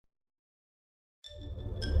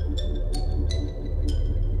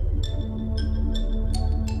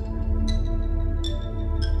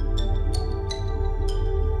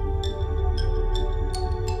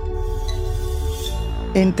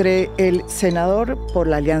Entre el senador por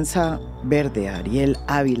la Alianza Verde, Ariel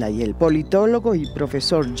Ávila, y el politólogo y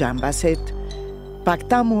profesor Yan Basset,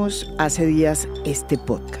 pactamos hace días este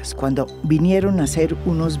podcast, cuando vinieron a hacer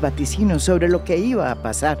unos vaticinios sobre lo que iba a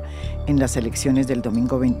pasar en las elecciones del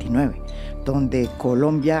domingo 29, donde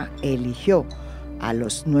Colombia eligió a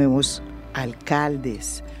los nuevos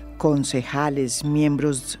alcaldes, concejales,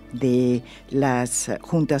 miembros de las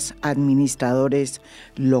juntas administradores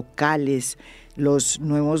locales, los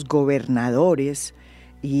nuevos gobernadores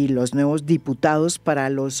y los nuevos diputados para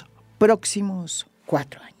los próximos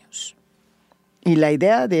 4 años. Y la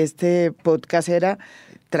idea de este podcast era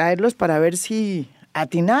traerlos para ver si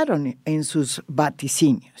atinaron en sus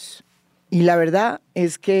vaticinios. Y la verdad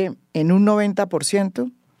es que en un 90%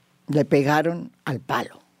 le pegaron al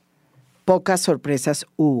palo. Pocas sorpresas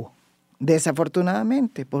hubo,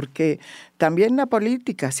 desafortunadamente, porque también la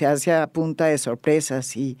política se hace a punta de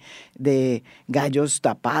sorpresas y de gallos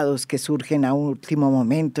tapados que surgen a último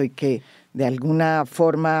momento y que de alguna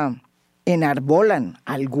forma enarbolan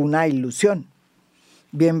alguna ilusión.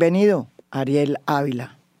 Bienvenido, Ariel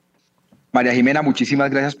Ávila. María Jimena,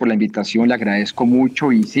 muchísimas gracias por la invitación, le agradezco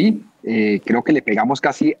mucho y sí, creo que le pegamos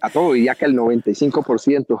casi a todo, diría que al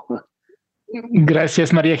 95%.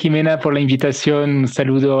 Gracias, María Jimena, por la invitación. Un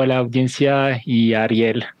saludo a la audiencia y a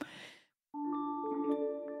Ariel.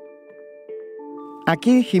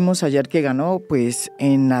 Aquí dijimos ayer que ganó, pues,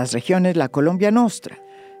 en las regiones la Colombia Nostra,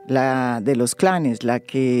 la de los clanes, la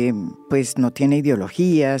que, pues, no tiene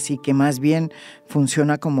ideologías y que más bien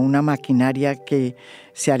funciona como una maquinaria que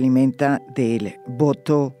se alimenta del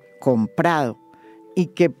voto comprado y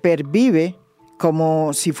que pervive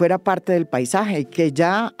como si fuera parte del paisaje y que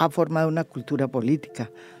ya ha formado una cultura política,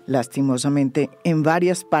 lastimosamente, en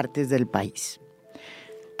varias partes del país.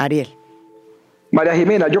 Ariel. María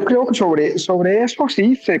Jimena, yo creo que sobre eso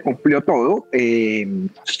sí se cumplió todo.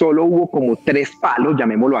 Solo hubo como 3 palos,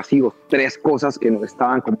 llamémoslo así, o 3 cosas que no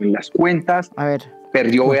estaban como en las cuentas. A ver.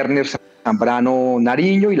 Perdió Werner Zambrano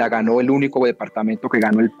Nariño y la ganó el único departamento que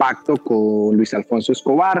ganó el pacto con Luis Alfonso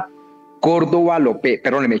Escobar. Córdoba,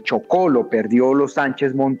 Chocó, lo perdió los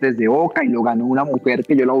Sánchez Montes de Oca y lo ganó una mujer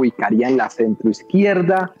que yo la ubicaría en la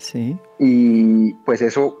centroizquierda. Sí. Y pues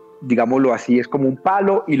eso, digámoslo así, es como un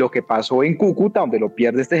palo. Y lo que pasó en Cúcuta, donde lo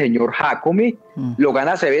pierde este señor Jacome, lo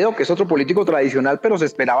gana Acevedo, que es otro político tradicional, pero se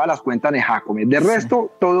esperaba las cuentas de Jacome. De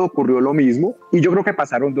resto, todo ocurrió lo mismo. Y yo creo que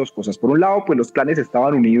pasaron 2 cosas. Por un lado, pues los clanes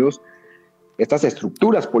estaban unidos, estas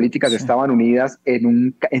estructuras políticas estaban unidas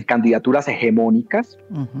en candidaturas hegemónicas.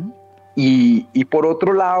 Y por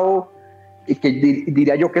otro lado, que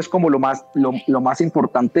diría yo que es como lo más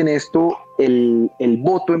importante en esto, el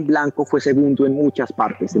voto en blanco fue segundo en muchas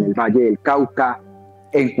partes, en el Valle del Cauca,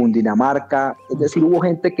 en Cundinamarca. Es decir, hubo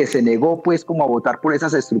gente que se negó pues como a votar por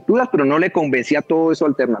esas estructuras, pero no le convencía todo eso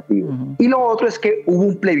alternativo. Y lo otro es que hubo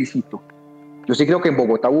un plebiscito. Yo sí creo que en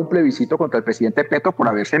Bogotá hubo un plebiscito contra el presidente Petro por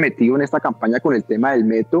haberse metido en esta campaña con el tema del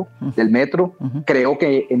metro. Creo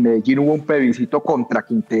que en Medellín hubo un plebiscito contra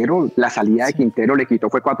Quintero. La salida de Quintero le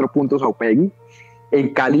quitó fue 4 puntos a Upegui.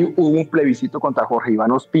 En Cali hubo un plebiscito contra Jorge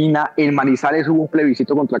Iván Ospina. En Manizales hubo un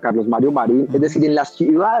plebiscito contra Carlos Mario Marín. Es decir, en las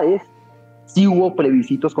ciudades sí hubo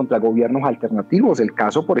plebiscitos contra gobiernos alternativos. El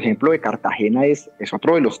caso, por ejemplo, de Cartagena es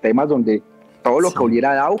otro de los temas donde todo lo que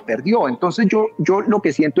hubiera dado perdió. Entonces yo lo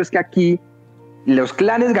que siento es que aquí los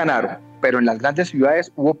clanes ganaron, pero en las grandes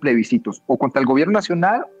ciudades hubo plebiscitos, o contra el gobierno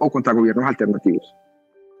nacional o contra gobiernos alternativos.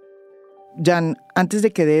 Yan, antes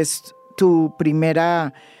de que des tu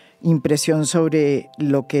primera impresión sobre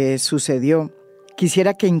lo que sucedió,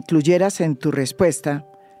 quisiera que incluyeras en tu respuesta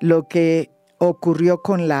lo que ocurrió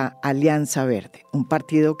con la Alianza Verde, un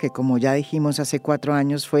partido que, como ya dijimos hace 4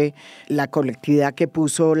 años, fue la colectividad que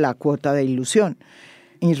puso la cuota de ilusión.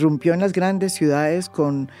 Irrumpió en las grandes ciudades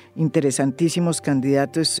con interesantísimos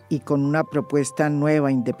candidatos y con una propuesta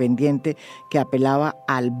nueva, independiente, que apelaba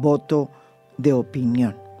al voto de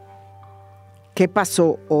opinión. ¿Qué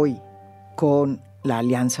pasó hoy con la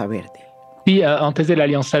Alianza Verde? Sí, antes de la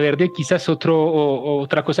Alianza Verde, quizás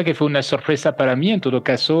otra cosa que fue una sorpresa para mí, en todo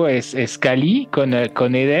caso, es Cali con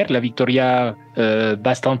Eder, la victoria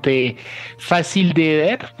bastante fácil de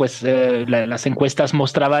Eder, pues las encuestas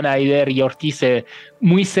mostraban a Eder y Ortiz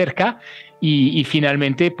muy cerca, y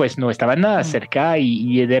finalmente pues no estaban nada cerca,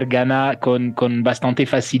 y Eder gana con bastante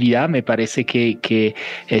facilidad. Me parece que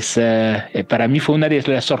es para mí fue una de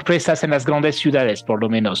las sorpresas en las grandes ciudades, por lo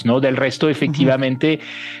menos, ¿no? Del resto, efectivamente,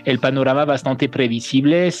 el panorama bastante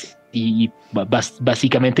previsible, y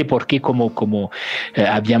básicamente porque como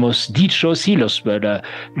habíamos dicho, sí,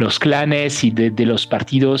 los clanes y de los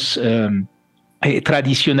partidos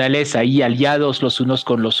tradicionales ahí aliados los unos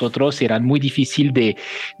con los otros, eran muy difícil de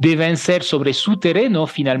vencer sobre su terreno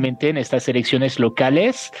finalmente en estas elecciones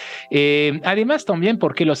locales. Además también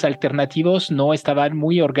porque los alternativos no estaban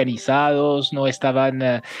muy organizados, no estaban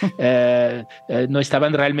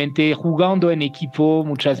realmente jugando en equipo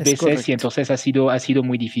muchas veces, correcto. Y entonces ha sido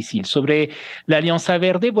muy difícil. Sobre la Alianza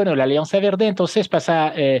Verde, bueno, la Alianza Verde entonces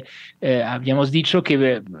pasa, habíamos dicho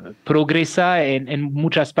que progresa en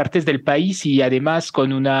muchas partes del país y además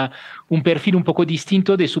con un perfil un poco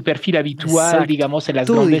distinto de su perfil habitual, exacto. Digamos, en las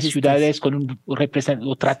grandes ciudades, con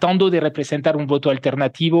tratando de representar un voto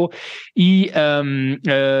alternativo y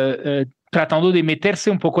tratando de meterse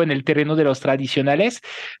un poco en el terreno de los tradicionales,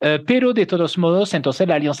 pero de todos modos, entonces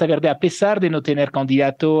la Alianza Verde, a pesar de no tener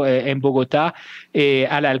candidato en Bogotá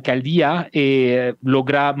a la alcaldía,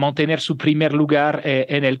 logra mantener su primer lugar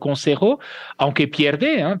en el Consejo, aunque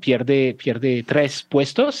pierde 3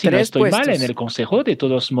 puestos, si no estoy mal, en el Consejo, de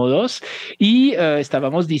todos modos, y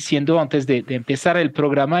estábamos diciendo antes de empezar el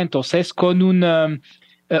programa, entonces, con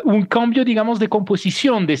un cambio, digamos, de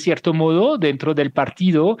composición, de cierto modo, dentro del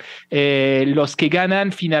partido. Los que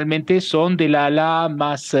ganan finalmente son de la ala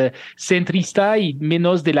más centrista y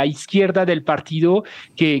menos de la izquierda del partido,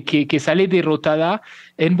 que sale derrotada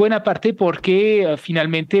en buena parte porque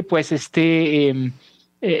finalmente, pues,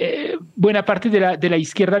 buena parte de la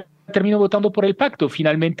izquierda terminó votando por el pacto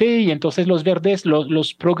finalmente, y entonces los verdes,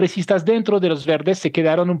 los progresistas dentro de los verdes se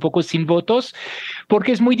quedaron un poco sin votos,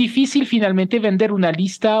 porque es muy difícil finalmente vender una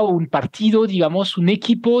lista o un partido, digamos, un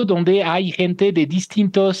equipo donde hay gente de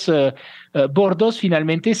distintos bordos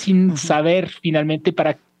finalmente, sin saber finalmente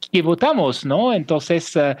para qué votamos, ¿no?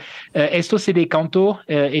 Entonces, esto se decantó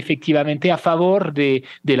efectivamente a favor de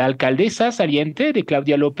la alcaldesa saliente, de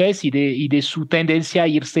Claudia López, y de su tendencia a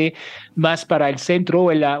irse más para el centro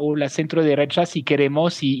o la centro derecha, si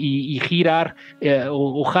queremos, y girar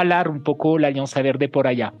o jalar un poco la Alianza Verde por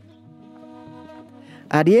allá.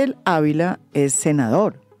 Ariel Ávila es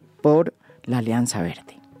senador por la Alianza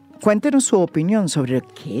Verde. Cuéntenos su opinión sobre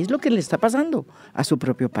qué es lo que le está pasando a su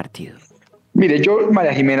propio partido. Mire,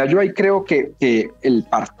 María Jimena, yo ahí creo que el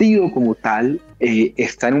partido como tal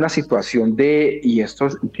está en una situación y esto,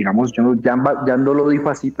 digamos, ya no lo dijo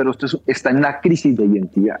así, pero está en una crisis de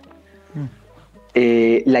identidad.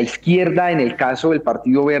 La izquierda, en el caso del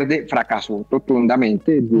Partido Verde, fracasó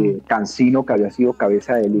rotundamente. Cancino, que había sido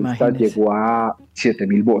cabeza de lista, llegó a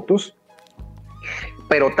 7.000 votos.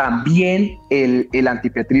 Pero también el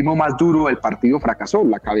antipetrismo más duro del partido fracasó.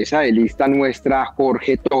 La cabeza de lista nuestra,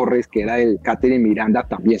 Jorge Torres, que era el Catherine Miranda,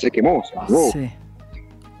 también se quemó. Sí.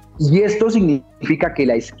 Y esto significa que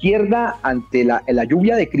la izquierda, ante la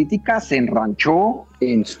lluvia de críticas, se enranchó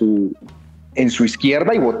en su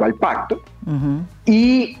izquierda y votó al pacto.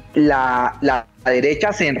 Y la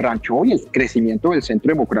derecha se enranchó, y el crecimiento del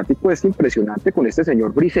Centro Democrático es impresionante con este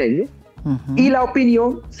señor Briceño. Y la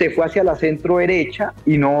opinión se fue hacia la centro derecha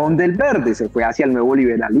y no del verde, se fue hacia el nuevo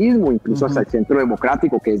liberalismo, incluso hasta el Centro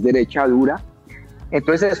Democrático, que es derecha dura.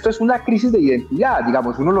 Entonces esto es una crisis de identidad,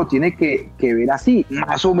 digamos, uno lo tiene que ver así.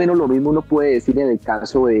 Más o menos lo mismo uno puede decir en el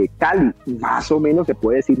caso de Cali, más o menos se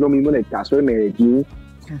puede decir lo mismo en el caso de Medellín,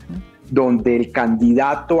 donde el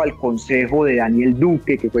candidato al consejo de Daniel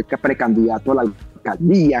Duque, que fue precandidato a la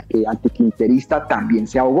alcaldía, que antiquinterista, también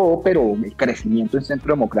se ahogó, pero el crecimiento en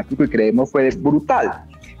Centro Democrático, y creemos, fue brutal.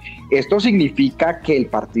 Esto significa que el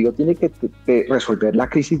partido tiene que resolver la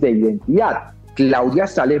crisis de identidad. Claudia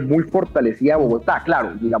sale muy fortalecida de Bogotá,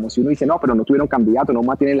 claro, digamos, si uno dice, no, pero no tuvieron candidato, no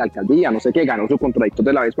mantienen la alcaldía, no sé qué, ganó su contradictor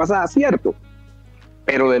de la vez pasada, cierto.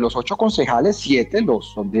 Pero de los 8 concejales, 7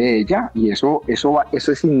 son de ella, y eso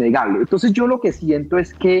es innegable. Entonces yo lo que siento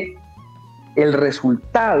es que el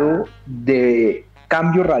resultado de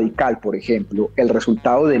Cambio Radical, por ejemplo, el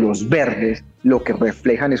resultado de los verdes, lo que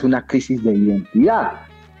reflejan es una crisis de identidad,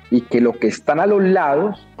 y que los que están a los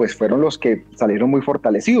lados, pues fueron los que salieron muy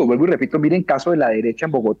fortalecidos. Vuelvo y repito, miren caso de la derecha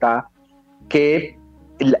en Bogotá, que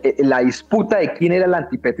la disputa de quién era el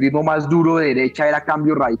antipetrismo más duro de derecha era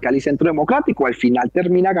Cambio Radical y Centro Democrático. Al final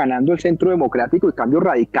termina ganando el Centro Democrático, y Cambio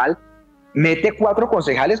Radical mete 4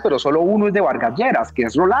 concejales, pero solo uno es de Vargas Lleras, que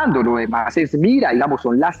es Rolando, lo demás es Mira, digamos,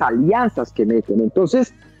 son las alianzas que meten.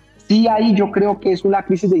 Entonces, sí, ahí yo creo que es una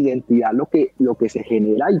crisis de identidad lo que se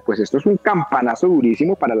genera, y pues esto es un campanazo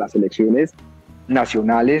durísimo para las elecciones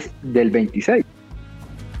nacionales del 26.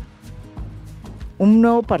 Un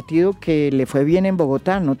nuevo partido que le fue bien en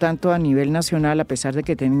Bogotá, no tanto a nivel nacional, a pesar de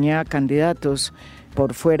que tenía candidatos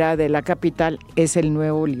por fuera de la capital, es el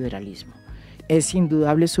Nuevo Liberalismo. Es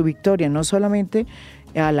indudable su victoria, no solamente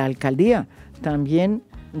a la alcaldía, también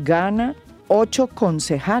gana 8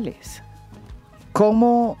 concejales.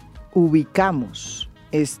 ¿Cómo ubicamos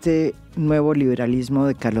este nuevo liberalismo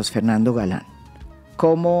de Carlos Fernando Galán?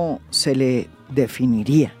 ¿Cómo se le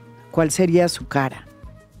definiría? ¿Cuál sería su cara?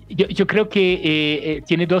 Yo creo que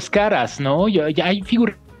tiene dos caras, ¿no? Ya hay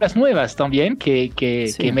figuras nuevas también que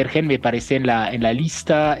emergen, me parece, en la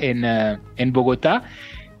lista en Bogotá.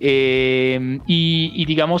 Y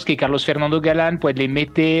digamos que Carlos Fernando Galán pues le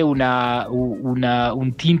mete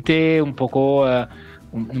un tinte un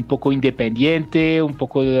poco independiente, un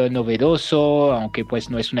poco novedoso, aunque pues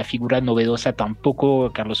no es una figura novedosa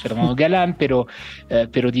tampoco Carlos Fernando Galán, pero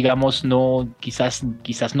digamos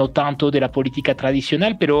quizás no tanto de la política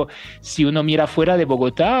tradicional, pero si uno mira fuera de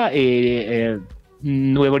Bogotá,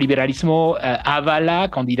 nuevo liberalismo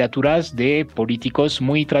avala candidaturas de políticos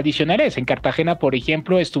muy tradicionales. En Cartagena, por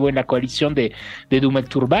ejemplo, estuvo en la coalición de Dumec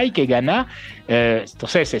Turbay, que gana.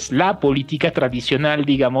 Entonces, es la política tradicional,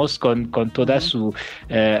 digamos, con toda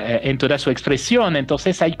en toda su expresión.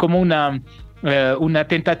 Entonces, hay como una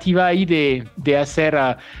tentativa ahí de hacer,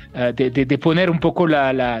 de poner un poco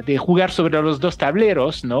de jugar sobre los dos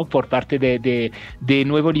tableros, ¿no? Por parte de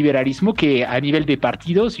nuevo liberalismo, que a nivel de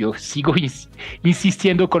partidos, yo sigo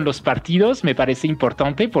insistiendo con los partidos, me parece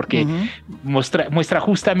importante porque muestra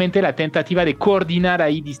justamente la tentativa de coordinar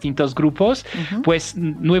ahí distintos grupos. Pues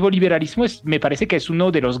nuevo liberalismo me parece que es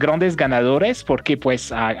uno de los grandes ganadores porque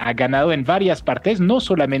pues ha ganado en varias partes, no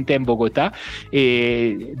solamente en Bogotá,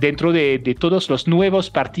 dentro de todos los nuevos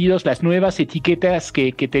partidos, las nuevas etiquetas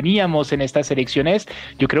que teníamos en estas elecciones.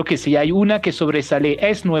 Yo creo que si hay una que sobresale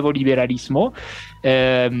es nuevo liberalismo,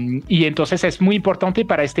 y entonces es muy importante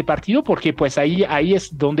para este partido porque pues ahí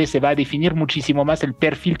es donde se va a definir muchísimo más el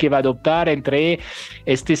perfil que va a adoptar entre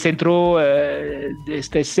este centro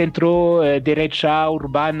derecha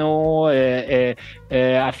urbano,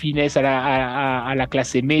 afines a la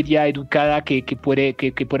clase media educada que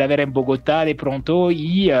puede haber en Bogotá de pronto,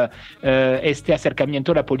 y este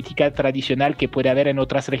acercamiento a la política tradicional que puede haber en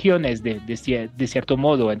otras regiones de cierto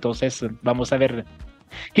modo. Entonces vamos a ver,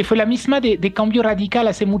 que fue la misma de Cambio Radical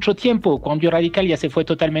hace mucho tiempo. Cambio Radical ya se fue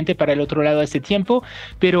totalmente para el otro lado hace tiempo,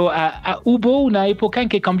 pero hubo una época en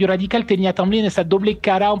que Cambio Radical tenía también esa doble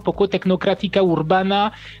cara un poco tecnocrática,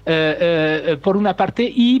 urbana, por una parte,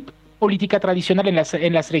 y política tradicional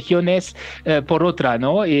en las regiones por otra,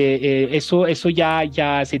 ¿no? Eso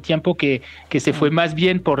ya hace tiempo que se fue más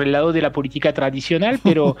bien por el lado de la política tradicional,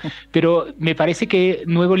 pero me parece que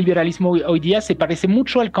nuevo liberalismo hoy día se parece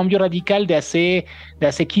mucho al Cambio Radical de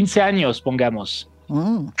hace 15 años, pongamos.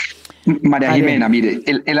 María Jimena, mire,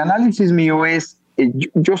 el análisis mío es,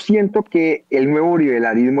 yo siento que el nuevo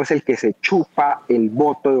liberalismo es el que se chupa el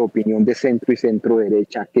voto de opinión de centro y centro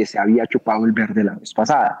derecha que se había chupado el verde la vez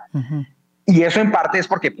pasada. Y eso en parte es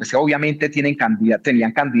porque pues, obviamente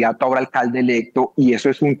tenían candidato ahora alcalde electo, y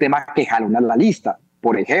eso es un tema que jalona la lista.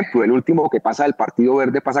 Por ejemplo, el último que pasa del Partido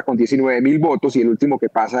Verde pasa con 19.000 votos y el último que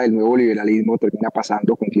pasa del nuevo liberalismo termina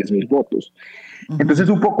pasando con 10.000 votos. Entonces,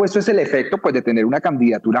 un poco eso es el efecto pues, de tener una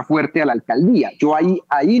candidatura fuerte a la alcaldía.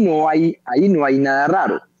 Ahí no hay nada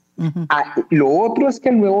raro. Lo otro es que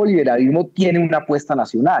el nuevo liberalismo tiene una apuesta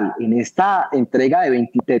nacional. En esta entrega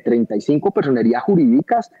de 35 personerías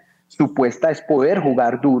jurídicas, su apuesta es poder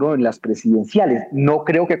jugar duro en las presidenciales. No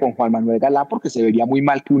creo que con Juan Manuel Galán, porque se vería muy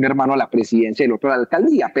mal que un hermano a la presidencia y el otro a la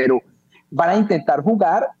alcaldía, pero van a intentar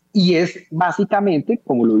jugar, y es básicamente,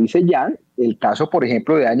 como lo dice Yan, el caso, por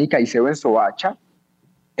ejemplo, de Dani Caicedo en Soacha,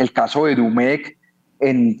 el caso de Dumec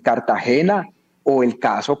en Cartagena, o el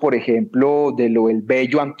caso, por ejemplo, de El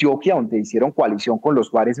Bello, Antioquia, donde hicieron coalición con los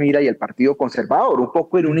Juárez Mira y el Partido Conservador, un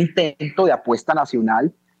poco en un intento de apuesta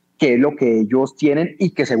nacional, que es lo que ellos tienen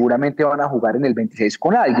y que seguramente van a jugar en el 26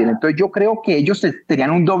 con alguien. Entonces yo creo que ellos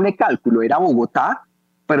tenían un doble cálculo, era Bogotá,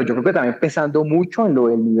 pero yo creo que también pensando mucho en lo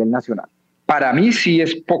del nivel nacional. Para mí sí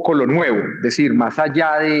es poco lo nuevo, es decir, más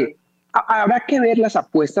allá de... Habrá que ver las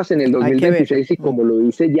apuestas en el 2026 y, como lo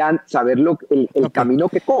dice Yan, saber el camino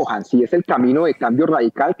que cojan, si es el camino de Cambio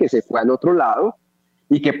Radical que se fue al otro lado,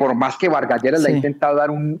 y que por más que Vargas Lleras le ha intentado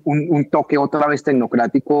dar un toque otra vez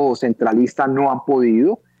tecnocrático centralista, no han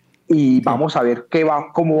podido. Y vamos a ver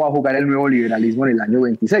cómo va a jugar el nuevo liberalismo en el año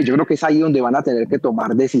 26. Yo creo que es ahí donde van a tener que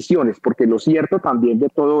tomar decisiones, porque lo cierto también de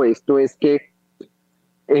todo esto es que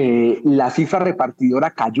la cifra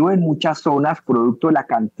repartidora cayó en muchas zonas producto de la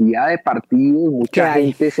cantidad de partidos, mucha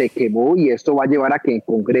gente se quemó, y esto va a llevar a que en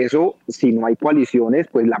Congreso, si no hay coaliciones,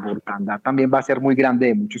 pues la mortandad también va a ser muy grande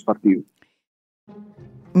de muchos partidos.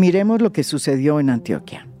 Miremos lo que sucedió en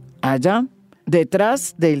Antioquia. Allá,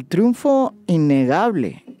 detrás del triunfo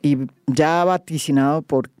innegable y ya vaticinado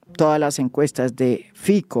por todas las encuestas de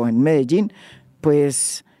Fico en Medellín,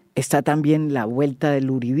 pues está también la vuelta del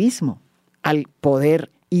uribismo al poder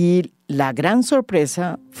Y la gran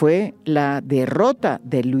sorpresa fue la derrota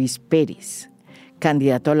de Luis Pérez,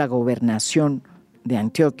 candidato a la gobernación de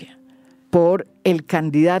Antioquia, por el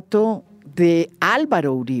candidato de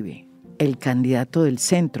Álvaro Uribe, el candidato del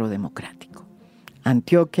Centro Democrático.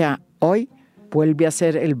 Antioquia hoy vuelve a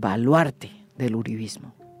ser el baluarte del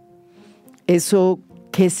uribismo. ¿Eso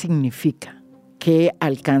qué significa? ¿Qué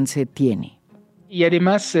alcance tiene? Y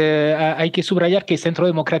además hay que subrayar que el Centro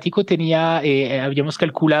Democrático tenía, habíamos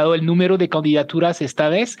calculado el número de candidaturas esta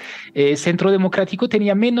vez. Centro Democrático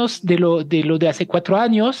tenía menos de lo de hace 4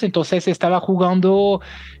 años, entonces estaba jugando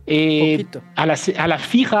a la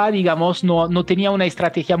fija, digamos, no tenía una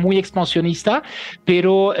estrategia muy expansionista,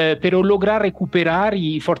 pero logra recuperar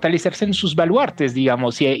y fortalecerse en sus baluartes,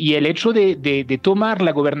 digamos. Y el hecho de tomar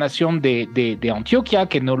la gobernación de Antioquia,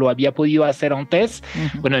 que no lo había podido hacer antes,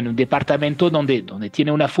 bueno, en un departamento donde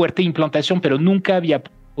tiene una fuerte implantación, pero nunca había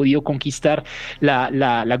podido conquistar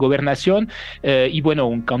la gobernación, y bueno,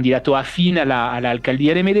 un candidato afín a la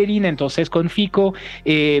alcaldía de Medellín, entonces con Fico,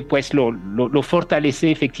 pues lo fortalece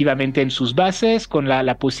efectivamente en sus bases, con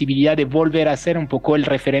la posibilidad de volver a ser un poco el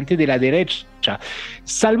referente de la derecha,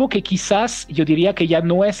 salvo que quizás yo diría que ya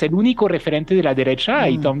no es el único referente de la derecha,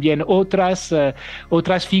 hay también otras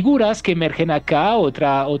figuras que emergen acá,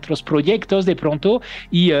 otros proyectos de pronto,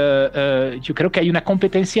 y yo creo que hay una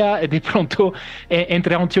competencia de pronto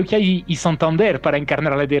entre Antioquia y Santander para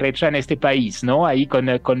encarnar la derecha en este país, ¿no? Ahí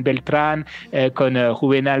con Beltrán, con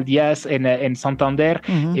Juvenal Díaz en Santander,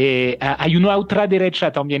 hay una otra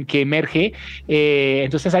derecha también que emerge,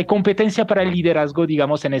 entonces hay competencia para el liderazgo,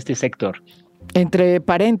 digamos, en este sector. Entre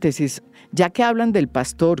paréntesis, ya que hablan del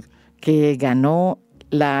pastor que ganó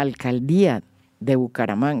la alcaldía de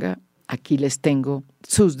Bucaramanga, aquí les tengo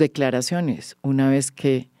sus declaraciones una vez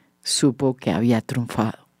que supo que había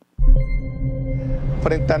triunfado.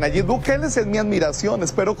 Frente a Nayib Bukele es mi admiración,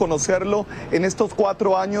 espero conocerlo en estos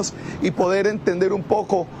 4 años y poder entender un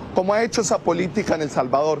poco cómo ha hecho esa política en El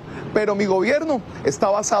Salvador. Pero mi gobierno está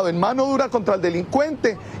basado en mano dura contra el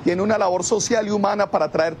delincuente y en una labor social y humana para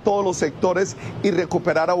atraer todos los sectores y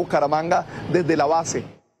recuperar a Bucaramanga desde la base.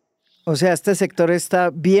 O sea, este sector está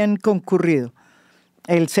bien concurrido.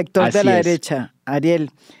 El sector de la derecha, Ariel,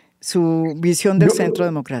 su visión del Centro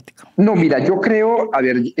Democrático. No, mira, yo creo, a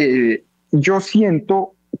ver, yo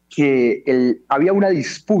siento que había una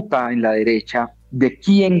disputa en la derecha de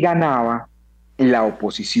quién ganaba en la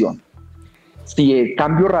oposición. Si el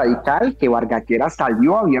Cambio Radical, que Vargas Lleras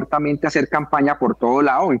salió abiertamente a hacer campaña por todo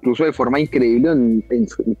lado, incluso de forma increíble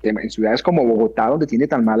en ciudades como Bogotá, donde tiene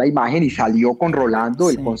tan mala imagen, y salió con Rolando,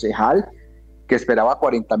 el concejal, que esperaba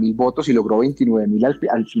 40.000 votos y logró 29.000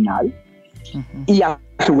 al final. Y a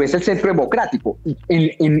su vez el Centro Democrático.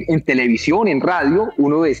 En televisión, en radio,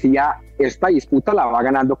 uno decía, esta disputa la va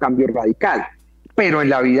ganando Cambio Radical, pero en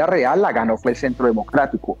la vida real la ganó fue el Centro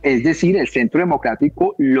Democrático. Es decir, el Centro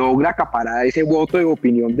Democrático logra acaparar ese voto de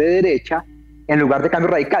opinión de derecha en lugar de Cambio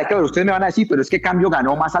Radical. Claro, ustedes me van a decir, pero es que Cambio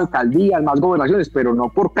ganó más alcaldías, más gobernaciones, pero no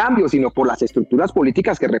por Cambio, sino por las estructuras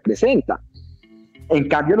políticas que representa. En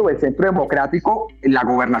cambio, lo del Centro Democrático, la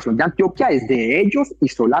gobernación de Antioquia es de ellos y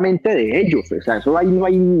solamente de ellos. O sea, eso ahí no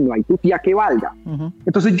hay tutía que valga.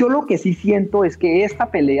 Entonces, yo lo que sí siento es que esta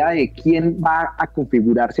pelea de quién va a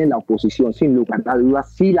configurarse en la oposición, sin lugar a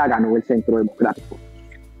dudas, sí la ganó el Centro Democrático.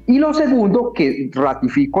 Y lo segundo que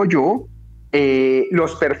ratifico yo,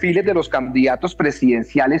 los perfiles de los candidatos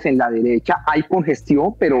presidenciales en la derecha, hay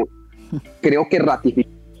congestión, pero creo que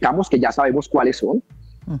ratificamos que ya sabemos cuáles son.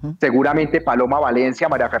 Seguramente Paloma Valencia,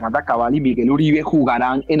 María Fernanda Cabal y Miguel Uribe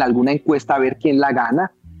jugarán en alguna encuesta a ver quién la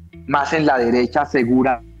gana. Más en la derecha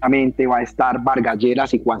seguramente va a estar Vargas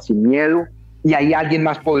Lleras y Juan Sin Miedo, y ahí alguien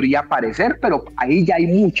más podría aparecer, pero ahí ya hay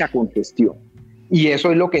mucha congestión y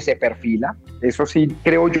eso es lo que se perfila. Eso sí,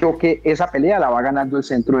 creo yo que esa pelea la va ganando el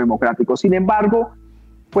Centro Democrático. Sin embargo,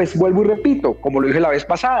 pues vuelvo y repito, como lo dije la vez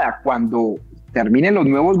pasada, cuando terminen los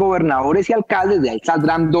nuevos gobernadores y alcaldes, de ahí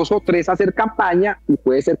saldrán 2 o 3 a hacer campaña y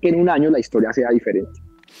puede ser que en un año la historia sea diferente.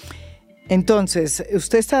 Entonces,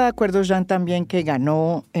 ¿usted está de acuerdo, Yan, también que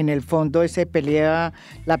ganó en el fondo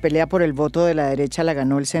la pelea por el voto de la derecha la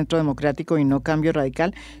ganó el Centro Democrático y no Cambio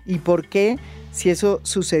Radical? ¿Y por qué, si eso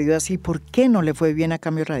sucedió así, por qué no le fue bien a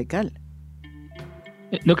Cambio Radical?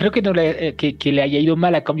 No creo que le haya ido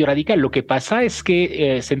mal a Cambio Radical. Lo que pasa es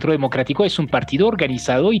que Centro Democrático es un partido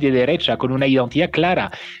organizado y de derecha, con una identidad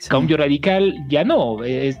clara. Sí. Cambio Radical ya no.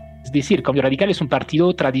 Es decir, Cambio Radical es un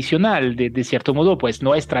partido tradicional, de cierto modo, pues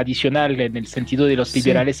no es tradicional en el sentido de los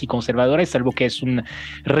liberales y conservadores, salvo que es un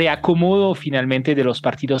reacomodo finalmente de los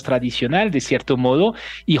partidos tradicionales, de cierto modo,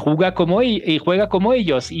 y juega como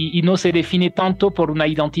ellos, y no se define tanto por una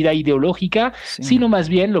identidad ideológica, sino más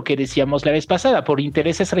bien lo que decíamos la vez pasada, por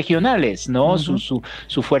intereses regionales, ¿no?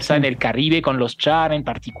 Su fuerza en el Caribe, con los Char en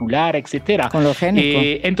particular, etcétera. Con lo génico.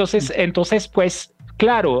 Entonces, pues,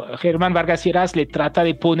 claro, Germán Vargas Lleras le trata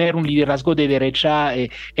de poner un liderazgo de derecha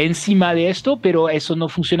encima de esto, pero eso no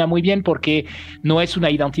funciona muy bien porque no es una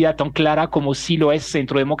identidad tan clara como sí lo es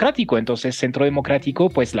Centro Democrático. Entonces, Centro Democrático,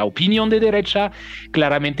 pues la opinión de derecha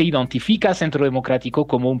claramente identifica a Centro Democrático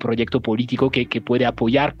como un proyecto político que puede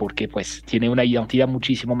apoyar porque pues tiene una identidad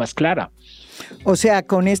muchísimo más clara. O sea,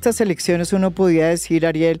 con estas elecciones uno podría decir,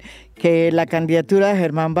 Ariel, que la candidatura de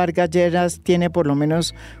Germán Vargas Lleras tiene por lo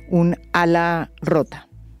menos un ala rota.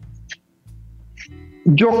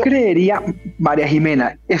 Yo creería, María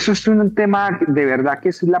Jimena, eso es un tema de verdad que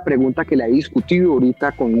es la pregunta que le he discutido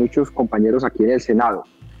ahorita con muchos compañeros aquí en el Senado.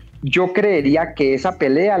 Yo creería que esa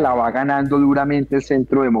pelea la va ganando duramente el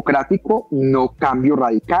Centro Democrático, no Cambio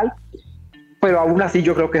Radical. Pero aún así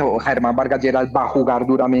yo creo que Germán Vargas Lleras va a jugar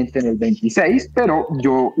duramente en el 26, pero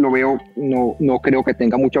yo lo veo, no creo que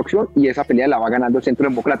tenga mucha opción y esa pelea la va ganando el Centro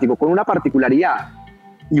Democrático con una particularidad,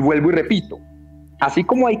 y vuelvo y repito, así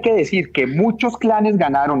como hay que decir que muchos clanes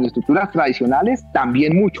ganaron y estructuras tradicionales,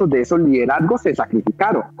 también muchos de esos liderazgos se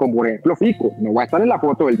sacrificaron, como por ejemplo Fico, no va a estar en la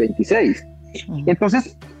foto del 26.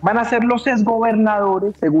 Entonces van a ser los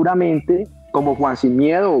exgobernadores seguramente, como Juan Sin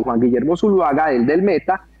Miedo o Juan Guillermo Zuluaga, el del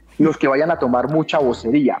Meta, los que vayan a tomar mucha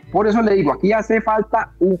vocería. Por eso le digo, aquí hace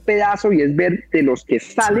falta un pedazo y es ver de los que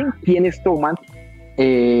salen quienes toman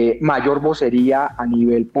mayor vocería a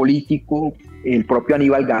nivel político. El propio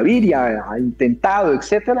Aníbal Gaviria ha intentado,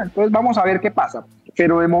 etcétera. Entonces vamos a ver qué pasa.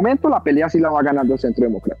 Pero de momento la pelea sí la va ganando el Centro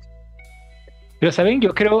Democrático. Pero saben,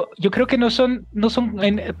 yo creo que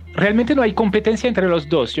realmente no hay competencia entre los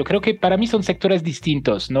dos. Yo creo que para mí son sectores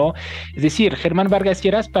distintos, ¿no? Es decir, Germán Vargas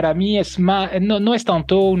Lleras para mí es no es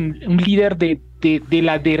tanto un líder de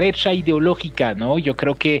la derecha ideológica, ¿no? Yo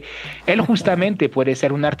creo que él justamente puede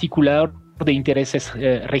ser un articulador de intereses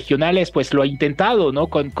regionales, pues lo ha intentado, ¿no?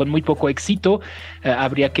 Con muy poco éxito.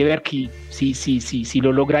 Habría que ver si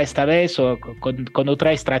lo logra esta vez o con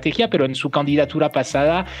otra estrategia, pero en su candidatura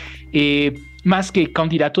pasada, más que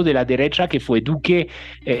candidato de la derecha, que fue Duque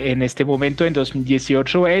en este momento, en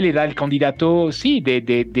 2018, él era el candidato, sí,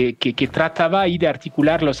 que trataba ahí de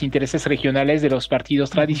articular los intereses regionales de los partidos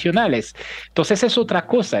tradicionales. Entonces es otra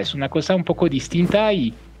cosa, es una cosa un poco distinta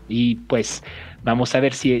y pues vamos a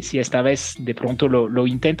ver si esta vez de pronto lo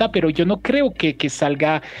intenta, pero yo no creo que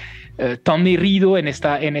salga tan herido en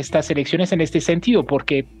estas elecciones en este sentido,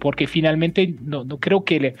 porque finalmente no creo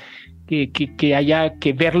que haya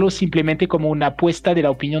que verlo simplemente como una apuesta de la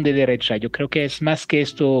opinión de derecha. Yo creo que es más que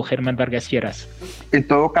esto, Germán Vargas Lleras. En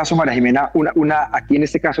todo caso, María Jimena, aquí en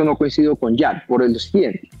este caso no coincido con Yan por el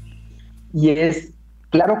siguiente, y es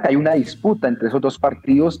claro que hay una disputa entre esos dos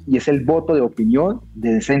partidos y es el voto de opinión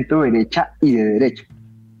de centro derecha y de derecha.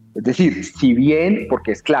 Es decir, si bien,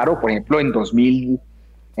 porque es claro, por ejemplo, en 2000,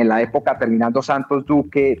 en la época terminando Santos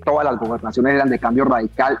Duque, todas las gobernaciones eran de Cambio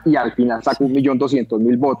Radical y al final sacó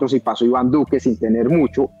 1.200.000 votos y pasó Iván Duque sin tener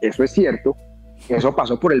mucho, eso es cierto, eso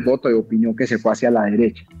pasó por el voto de opinión que se fue hacia la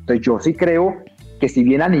derecha. Entonces yo sí creo que si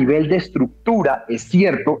bien a nivel de estructura es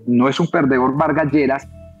cierto, no es un perdedor Vargas Lleras,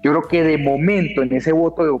 yo creo que de momento en ese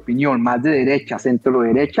voto de opinión más de derecha, centro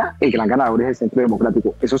derecha, el gran ganador es el Centro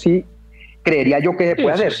Democrático. Eso sí, creería yo que se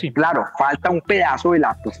puede hacer. Sí. Claro, falta un pedazo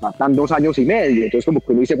pues faltan 2 años y medio. Entonces como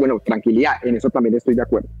que uno dice, bueno, tranquilidad, en eso también estoy de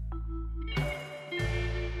acuerdo.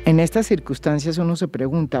 En estas circunstancias uno se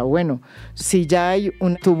pregunta, bueno, si ya hay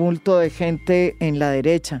un tumulto de gente en la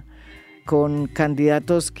derecha, con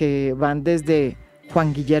candidatos que van desde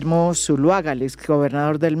Juan Guillermo Zuluaga, el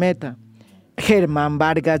exgobernador del Meta, Germán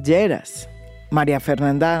Vargas Lleras, María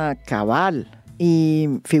Fernanda Cabal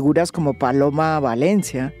y figuras como Paloma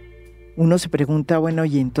Valencia, uno se pregunta, bueno,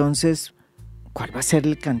 y entonces, ¿cuál va a ser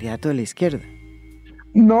el candidato de la izquierda?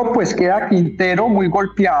 No, pues queda Quintero muy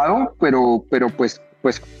golpeado, pero pues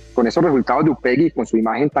con esos resultados de Upegui y con su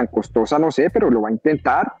imagen tan costosa, no sé, pero lo va a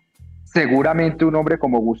intentar. Seguramente un hombre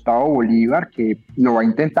como Gustavo Bolívar que lo va a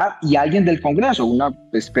intentar y alguien del Congreso, una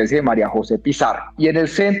especie de María José Pizarro. Y en el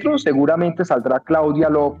centro seguramente saldrá Claudia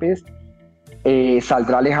López,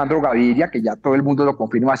 saldrá Alejandro Gaviria, que ya todo el mundo lo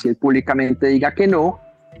confirma, así él públicamente diga que no,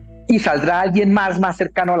 y saldrá alguien más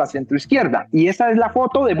cercano a la centroizquierda. Y esa es la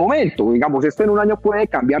foto de momento. Digamos, esto en un año puede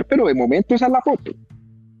cambiar, pero de momento esa es la foto.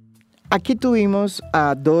 Aquí tuvimos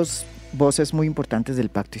a 2 voces muy importantes del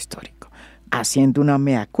pacto histórico, haciendo una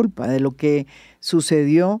mea culpa de lo que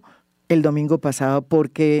sucedió el domingo pasado,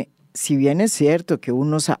 porque si bien es cierto que hubo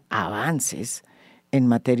unos avances en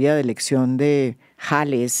materia de elección de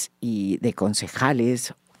jales y de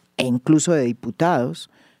concejales e incluso de diputados,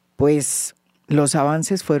 pues los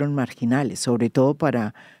avances fueron marginales, sobre todo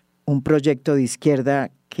para un proyecto de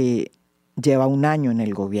izquierda que lleva un año en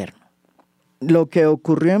el gobierno. Lo que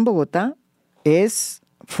ocurrió en Bogotá es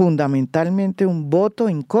fundamentalmente un voto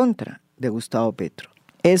en contra de Gustavo Petro.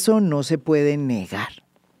 Eso no se puede negar.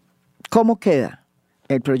 ¿Cómo queda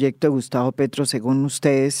el proyecto de Gustavo Petro según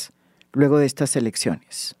ustedes luego de estas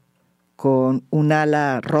elecciones? ¿Con un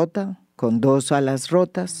ala rota? ¿Con dos alas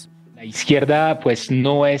rotas? La izquierda pues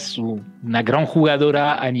no es una gran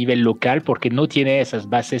jugadora a nivel local porque no tiene esas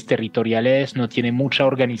bases territoriales, no tiene mucha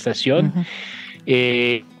organización. Uh-huh.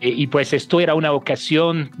 Y pues esto era una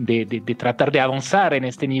ocasión de tratar de avanzar en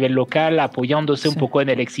este nivel local, apoyándose un poco en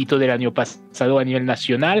el éxito del año pasado a nivel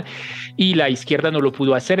nacional, y la izquierda no lo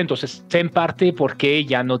pudo hacer, entonces en parte porque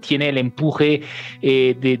ya no tiene el empuje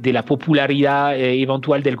de la popularidad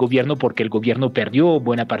eventual del gobierno, porque el gobierno perdió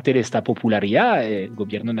buena parte de esta popularidad, el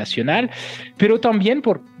gobierno nacional, pero también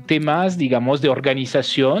por temas, digamos, de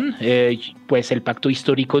organización, pues el pacto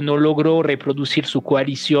histórico no logró reproducir su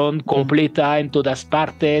coalición completa en todas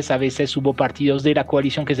partes. A veces hubo partidos de la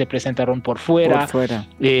coalición que se presentaron por fuera.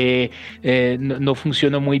 No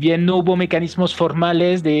funcionó muy bien. No hubo mecanismos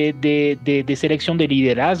formales de selección de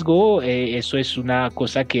liderazgo. Eso es una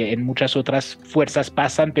cosa que en muchas otras fuerzas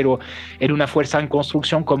pasan, pero en una fuerza en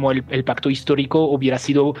construcción como el pacto histórico hubiera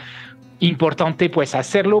sido importante pues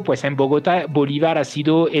hacerlo. Pues en Bogotá Bolívar ha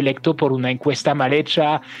sido electo por una encuesta mal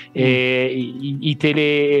hecha y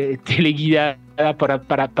teleguiada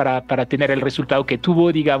para tener el resultado que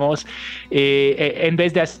tuvo, digamos, en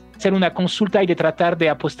vez de hacer una consulta y de tratar de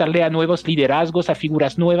apostarle a nuevos liderazgos, a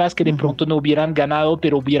figuras nuevas que de pronto no hubieran ganado,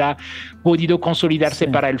 pero hubiera podido consolidarse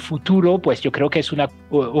para el futuro. Pues yo creo que es una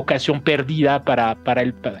ocasión perdida para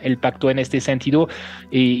el pacto en este sentido,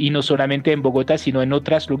 y no solamente en Bogotá, sino en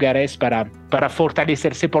otros lugares para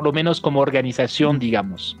fortalecerse por lo menos como organización,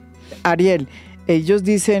 digamos. Ariel, ellos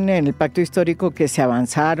dicen en el pacto histórico que se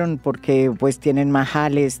avanzaron porque pues tienen más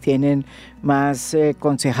jales, tienen más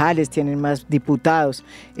concejales, tienen más diputados.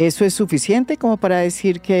 ¿Eso es suficiente como para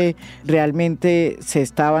decir que realmente se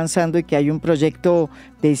está avanzando y que hay un proyecto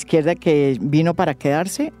de izquierda que vino para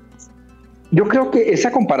quedarse? Yo creo que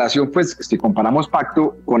esa comparación, pues si comparamos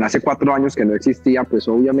pacto con hace 4 años que no existía, pues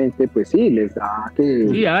obviamente pues sí, les da que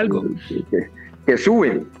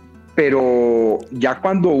suben. Pero ya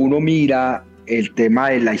cuando uno mira el tema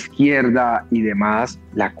de la izquierda y demás,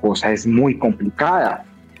 la cosa es muy complicada.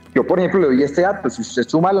 Yo, por ejemplo, le doy este dato: si usted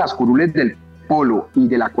suma las curules del Polo y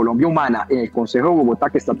de la Colombia Humana en el Consejo de Bogotá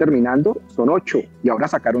que está terminando, son 8 y ahora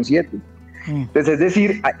sacaron 7. Entonces, es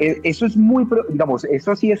decir, eso es muy, digamos,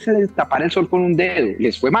 eso sí es tapar el sol con un dedo.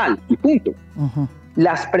 Les fue mal y punto.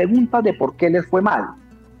 Las preguntas de por qué les fue mal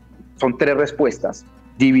son 3 respuestas: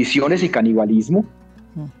 divisiones y canibalismo,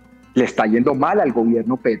 le está yendo mal al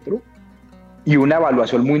gobierno Petro, y una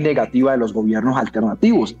evaluación muy negativa de los gobiernos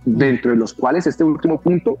alternativos, dentro de los cuales este último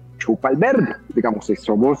punto chupa el verde. Digamos,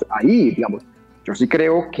 somos ahí, digamos. Yo sí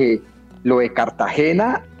creo que lo de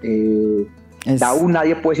Cartagena,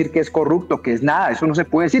 nadie puede decir que es corrupto, que es nada, eso no se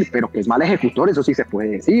puede decir, pero que es mal ejecutor, eso sí se puede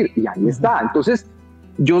decir, y ahí está. Entonces,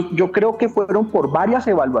 yo creo que fueron por varias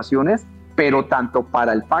evaluaciones, pero tanto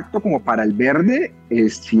para el pacto como para el verde,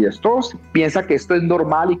 si esto piensa que esto es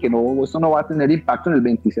normal y que esto no va a tener impacto en el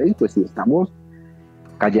 26, pues sí estamos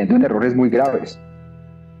cayendo en errores muy graves.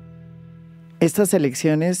 Estas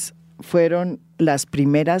elecciones fueron las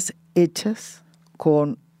primeras hechas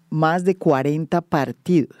con más de 40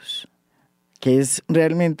 partidos, que es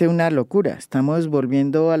realmente una locura. Estamos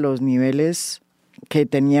volviendo a los niveles que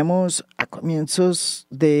teníamos a comienzos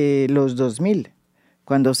de los 2000,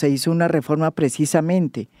 cuando se hizo una reforma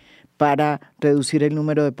precisamente para reducir el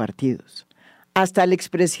número de partidos. Hasta el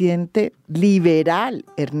expresidente liberal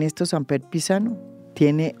Ernesto Samper Pizano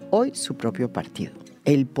tiene hoy su propio partido,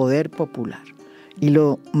 el Poder Popular. Y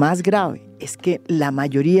lo más grave es que la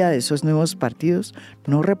mayoría de esos nuevos partidos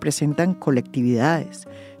no representan colectividades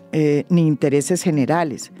ni intereses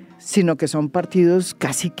generales, sino que son partidos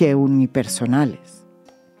casi que unipersonales.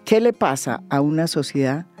 ¿Qué le pasa a una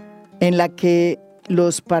sociedad en la que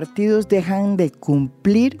los partidos dejan de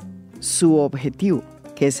cumplir su objetivo,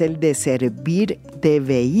 que es el de servir de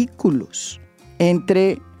vehículos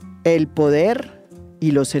entre el poder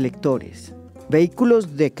y los electores?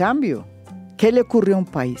 Vehículos de cambio. ¿Qué le ocurre a un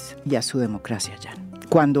país y a su democracia, Yan,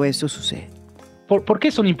 cuando eso sucede? ¿por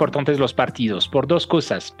qué son importantes los partidos? Por dos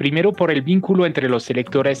cosas. Primero, por el vínculo entre los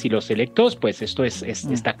electores y los electos, pues esto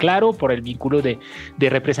está claro, por el vínculo de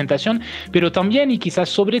representación, pero también y quizás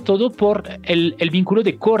sobre todo por el vínculo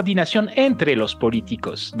de coordinación entre los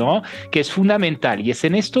políticos, ¿no? Que es fundamental, y es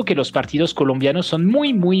en esto que los partidos colombianos son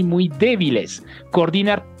muy, muy, muy débiles.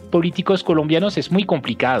 Coordinar políticos colombianos es muy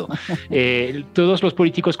complicado. Todos los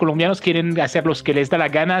políticos colombianos quieren hacer lo que les da la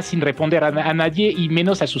gana sin responder a nadie y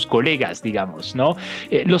menos a sus colegas, digamos, ¿no?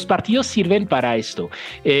 Los partidos sirven para esto.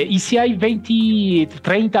 Y si hay 20,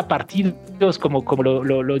 30 partidos, como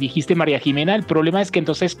lo dijiste, María Jimena, el problema es que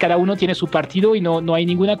entonces cada uno tiene su partido y no hay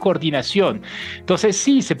ninguna coordinación. Entonces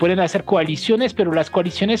sí, se pueden hacer coaliciones, pero las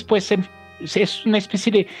coaliciones pues es una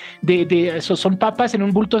especie son papas en un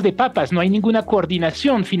bulto de papas, no hay ninguna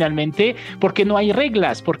coordinación finalmente, porque no hay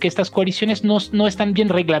reglas, porque estas coaliciones no están bien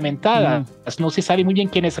reglamentadas, no se sabe muy bien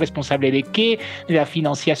quién es responsable de qué, de la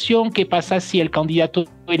financiación, qué pasa si el candidato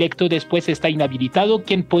electo después está inhabilitado,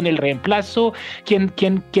 quién pone el reemplazo, quién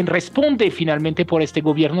responde finalmente por este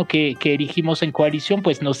gobierno que elegimos en coalición,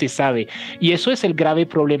 pues no se sabe, y eso es el grave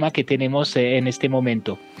problema que tenemos en este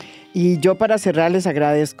momento. Y yo para cerrar les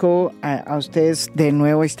agradezco a ustedes de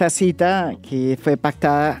nuevo esta cita que fue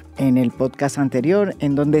pactada en el podcast anterior,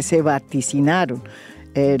 en donde se vaticinaron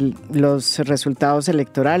los resultados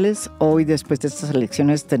electorales. Hoy, después de estas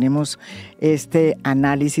elecciones, tenemos este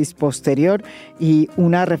análisis posterior y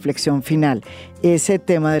una reflexión final. Ese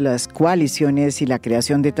tema de las coaliciones y la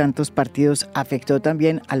creación de tantos partidos afectó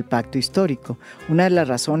también al pacto histórico. Una de las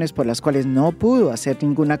razones por las cuales no pudo hacer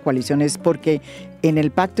ninguna coalición es porque en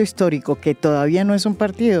el pacto histórico, que todavía no es un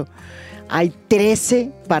partido, hay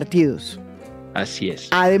 13 partidos. Así es.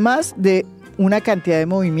 Además de una cantidad de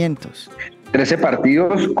movimientos. 13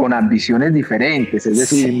 partidos con ambiciones diferentes, es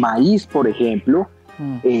decir, el Maíz, por ejemplo,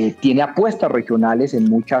 tiene apuestas regionales en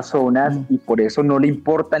muchas zonas y por eso no le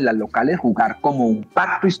importa en las locales jugar como un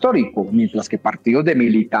pacto histórico, mientras que partidos de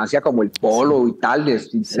militancia como el Polo y tal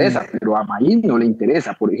les interesa, pero a Maíz no le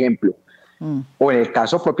interesa, por ejemplo. O en el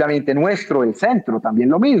caso propiamente nuestro, el centro, también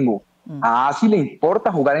lo mismo. Sí le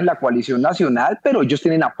importa jugar en la coalición nacional, pero ellos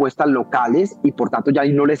tienen apuestas locales y por tanto ya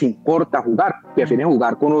ahí no les importa jugar, prefieren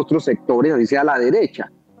jugar con otros sectores, así sea a la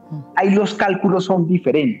derecha. Ahí los cálculos son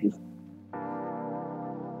diferentes.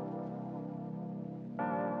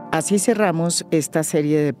 Así cerramos esta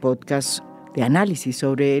serie de podcasts de análisis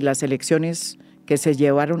sobre las elecciones que se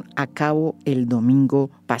llevaron a cabo el domingo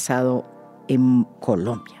pasado en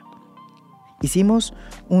Colombia. Hicimos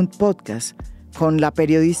un podcast con la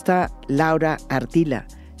periodista Laura Ardila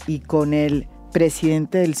y con el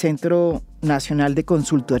presidente del Centro Nacional de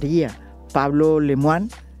Consultoría, Pablo Lemoine,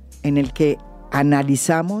 en el que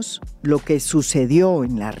analizamos lo que sucedió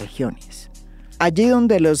en las regiones. Allí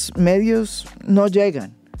donde los medios no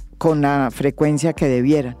llegan con la frecuencia que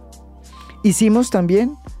debieran. Hicimos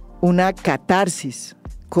también una catarsis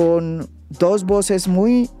con dos voces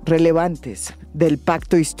muy relevantes del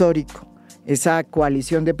pacto histórico, esa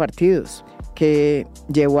coalición de partidos que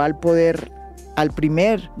llevó al poder al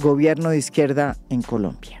primer gobierno de izquierda en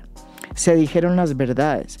Colombia. Se dijeron las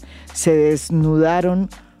verdades, se desnudaron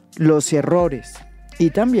los errores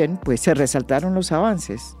y también pues se resaltaron los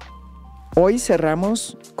avances. Hoy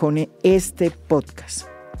cerramos con este podcast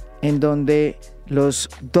en donde los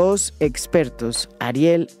dos expertos,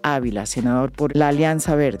 Ariel Ávila, senador por la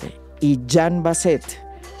Alianza Verde, y Yan Basset,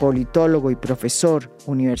 politólogo y profesor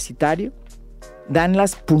universitario, dan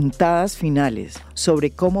las puntadas finales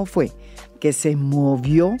sobre cómo fue que se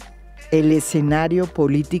movió el escenario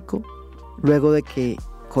político luego de que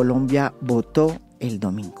Colombia votó el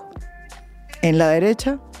domingo. En la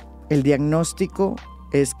derecha, el diagnóstico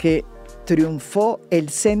es que triunfó el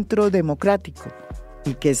centro democrático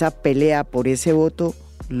y que esa pelea por ese voto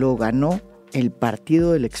lo ganó el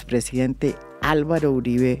partido del expresidente Álvaro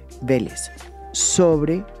Uribe Vélez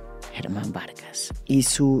sobre Germán Vargas y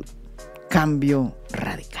su cambio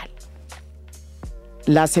radical.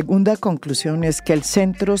 La segunda conclusión es que el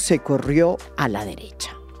centro se corrió a la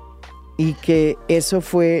derecha y que eso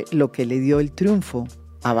fue lo que le dio el triunfo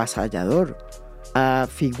avasallador a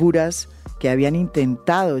figuras que habían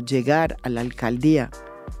intentado llegar a la alcaldía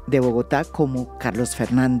de Bogotá como Carlos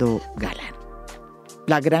Fernando Galán.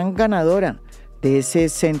 La gran ganadora de ese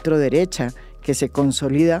centro derecha que se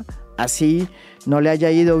consolida, así no le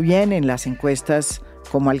haya ido bien en las encuestas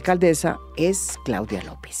como alcaldesa, es Claudia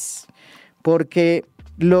López, porque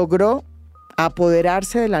logró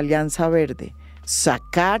apoderarse de la Alianza Verde,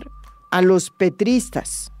 sacar a los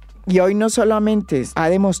petristas, y hoy no solamente ha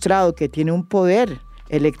demostrado que tiene un poder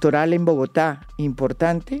electoral en Bogotá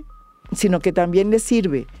importante, sino que también le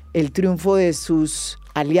sirve el triunfo de sus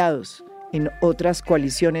aliados en otras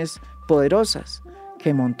coaliciones poderosas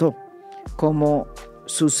que montó, como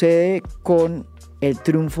sucede con el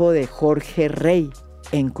triunfo de Jorge Rey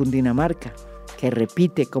en Cundinamarca, que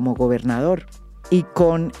repite como gobernador, y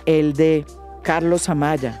con el de Carlos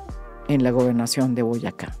Amaya en la gobernación de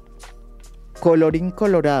Boyacá. Colorín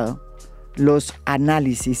colorado, los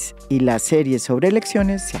análisis y las series sobre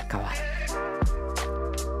elecciones se acabaron.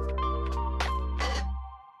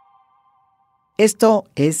 Esto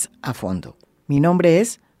es A Fondo. Mi nombre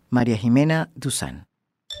es María Jimena Duzán.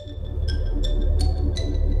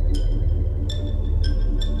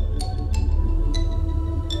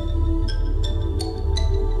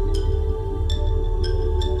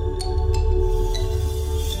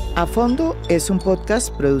 A Fondo es un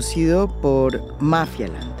podcast producido por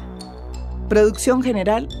Mafialand. Producción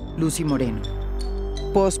general, Lucy Moreno.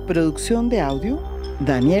 Postproducción de audio,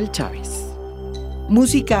 Daniel Chávez.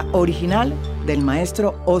 Música original del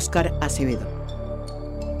maestro Óscar Acevedo.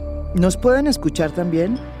 Nos pueden escuchar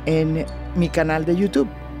también en mi canal de YouTube.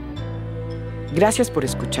 Gracias por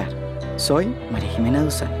escuchar. Soy María Jimena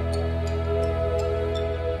Duzán.